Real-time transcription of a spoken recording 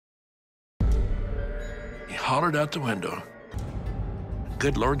hollered out the window.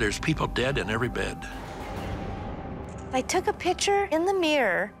 Good Lord, there's people dead in every bed. I took a picture in the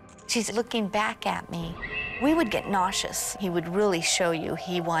mirror. She's looking back at me. We would get nauseous. He would really show you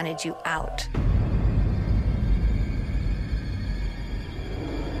he wanted you out.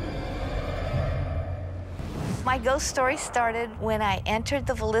 My ghost story started when I entered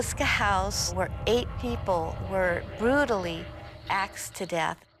the Villisca house where 8 people were brutally axed to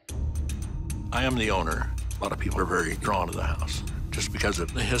death. I am the owner. A lot of people are very drawn to the house just because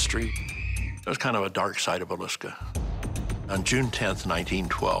of the history. It was kind of a dark side of Villisca. On June 10th,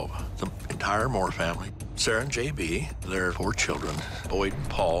 1912, the entire Moore family, Sarah and J.B., their 4 children, Boyd and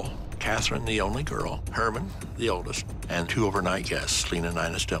Paul, Catherine, the only girl, Herman, the oldest, and 2 overnight guests, Lena and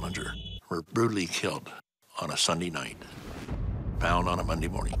Ina Stellinger, were brutally killed on a Sunday night, found on a Monday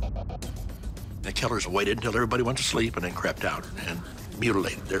morning. The killers waited until everybody went to sleep and then crept out and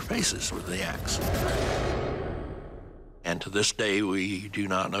mutilated their faces with the axe. And to this day, we do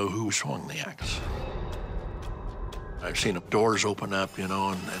not know who swung the axe. I've seen doors open up, you know,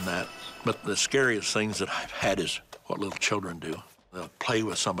 and that. But the scariest things that I've had is what little children do. They'll play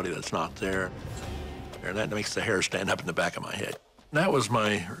with somebody that's not there, and that makes the hair stand up in the back of my head. That was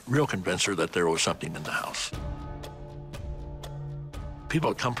my real convincer that there was something in the house.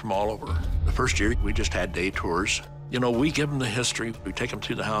 People had come from all over. The first year, we just had day tours. You know, we give them the history, we take them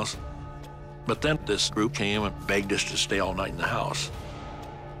through the house. But then this group came and begged us to stay all night in the house.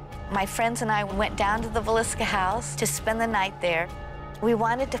 My friends and I went down to the Villisca house to spend the night there. We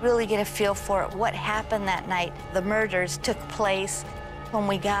wanted to really get a feel for it, what happened that night. The murders took place. When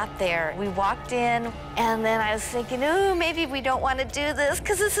we got there, we walked in, and then I was thinking, ooh, maybe we don't want to do this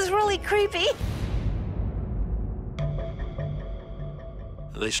because this is really creepy.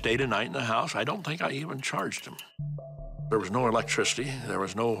 They stayed a night in the house. I don't think I even charged them. There was no electricity, there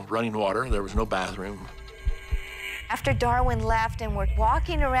was no running water, there was no bathroom. After Darwin left and we're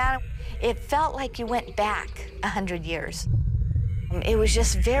walking around, it felt like you went back 100 years. It was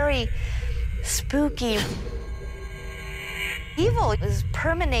just very spooky. Evil was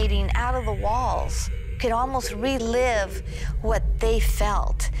permeating out of the walls. You could almost relive what they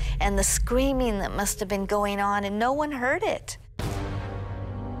felt and the screaming that must have been going on, and no one heard it.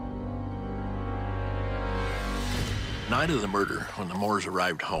 Night of the murder, when the Moores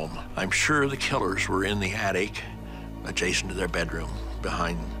arrived home, I'm sure the killers were in the attic adjacent to their bedroom,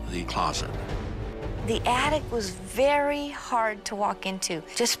 behind the closet. The attic was very hard to walk into,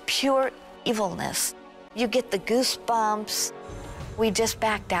 just pure evilness. You get the goosebumps. We just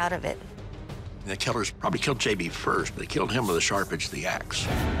backed out of it. The killers probably killed J.B. first. They killed him with the sharp edge of the axe.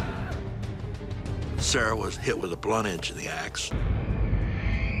 Sarah was hit with the blunt edge of the axe.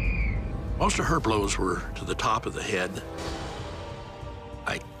 Most of her blows were to the top of the head.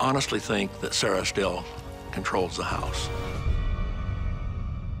 I honestly think that Sarah still controls the house.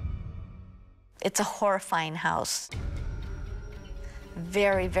 It's a horrifying house.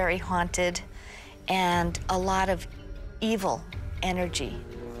 Very, very haunted, and a lot of evil energy.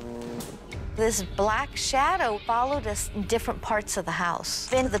 This black shadow followed us in different parts of the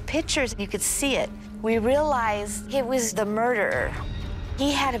house. In the pictures, you could see it. We realized it was the murderer.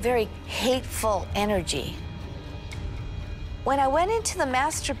 He had a very hateful energy. When I went into the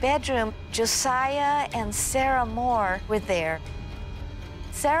master bedroom, Josiah and Sarah Moore were there.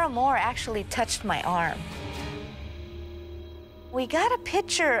 Sarah Moore actually touched my arm. We got a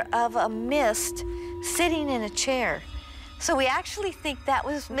picture of a mist sitting in a chair. So we actually think that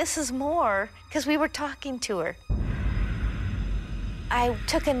was Mrs. Moore because we were talking to her. I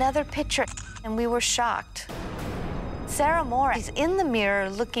took another picture and we were shocked. Sarah Moore is in the mirror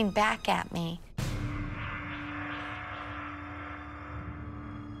looking back at me.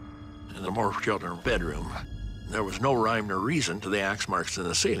 In the Moore children's bedroom, there was no rhyme nor reason to the axe marks in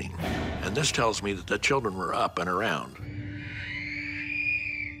the ceiling. And this tells me that the children were up and around.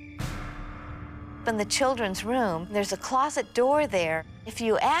 In the children's room, there's a closet door there. If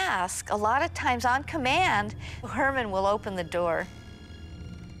you ask, a lot of times on command, Herman will open the door.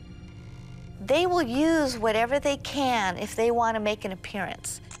 They will use whatever they can if they want to make an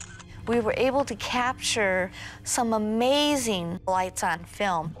appearance. We were able to capture some amazing lights on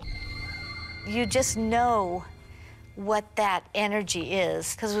film. You just know what that energy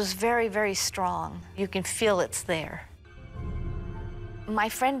is, because it was very, very strong. You can feel it's there. My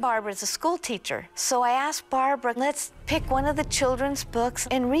friend Barbara is a school teacher, so I asked Barbara, let's pick one of the children's books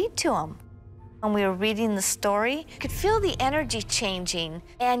and read to them. When we were reading the story, you could feel the energy changing,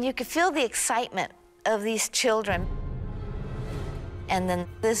 and you could feel the excitement of these children. And then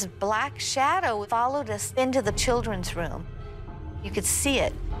this black shadow followed us into the children's room. You could see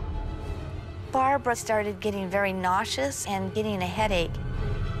it. Barbara started getting very nauseous and getting a headache.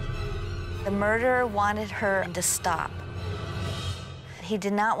 The murderer wanted her to stop. He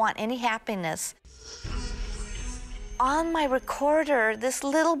did not want any happiness. On my recorder, this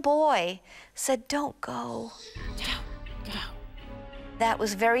little boy said, "Don't go." Go. That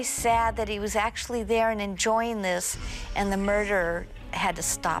was very sad that he was actually there and enjoying this, and the murderer had to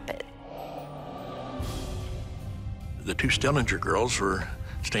stop it. The two Stillinger girls were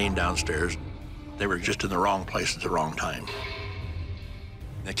staying downstairs. They were just in the wrong place at the wrong time.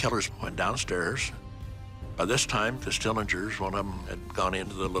 The killers went downstairs. By this time, the Stillingers, one of them had gone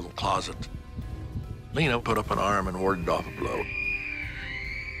into the little closet. Lena put up an arm and warded off a blow.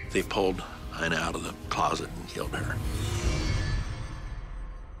 They pulled Ina out of the closet and killed her.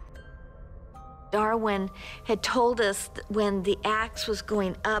 Darwin had told us that when the axe was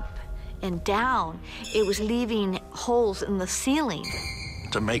going up and down, it was leaving holes in the ceiling.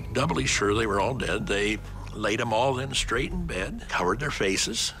 To make doubly sure they were all dead, they laid them all in straight in bed, covered their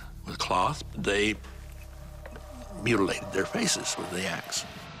faces with cloth. They mutilated their faces with the axe.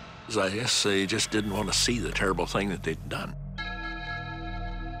 I guess they just didn't want to see the terrible thing that they'd done.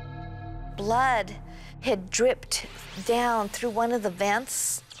 Blood had dripped down through one of the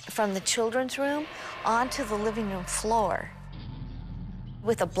vents from the children's room onto the living room floor.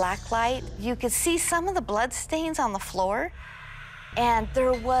 With a black light, you could see some of the blood stains on the floor, and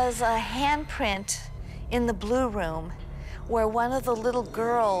there was a handprint in the blue room where one of the little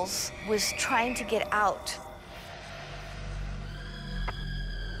girls was trying to get out.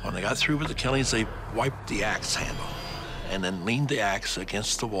 When they got through with the killings, they wiped the axe handle and then leaned the axe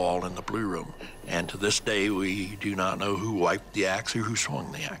against the wall in the blue room. And to this day, we do not know who wiped the axe or who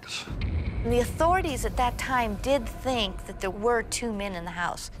swung the axe. And the authorities at that time did think that there were two men in the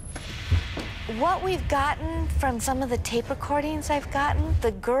house. What we've gotten from some of the tape recordings I've gotten,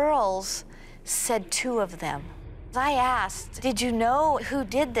 the girls said two of them. I asked, "Did you know who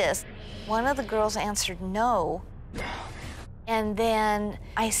did this?" One of the girls answered no. And then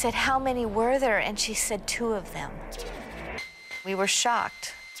I said, "How many were there?" And she said two of them. We were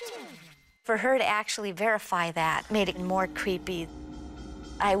shocked. For her to actually verify that made it more creepy.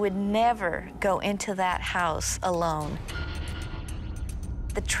 I would never go into that house alone.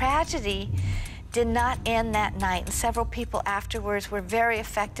 The tragedy did not end that night, and several people afterwards were very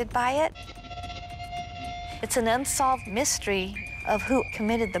affected by it. It's an unsolved mystery of who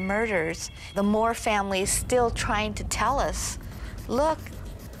committed the murders. The Moore family is still trying to tell us, look,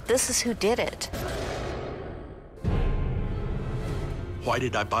 this is who did it. Why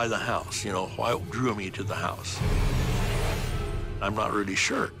did I buy the house? You know, why drew me to the house? I'm not really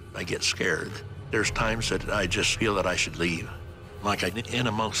sure. I get scared. There's times that I just feel that I should leave, like I'm in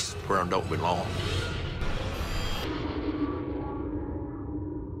amongst where I don't belong.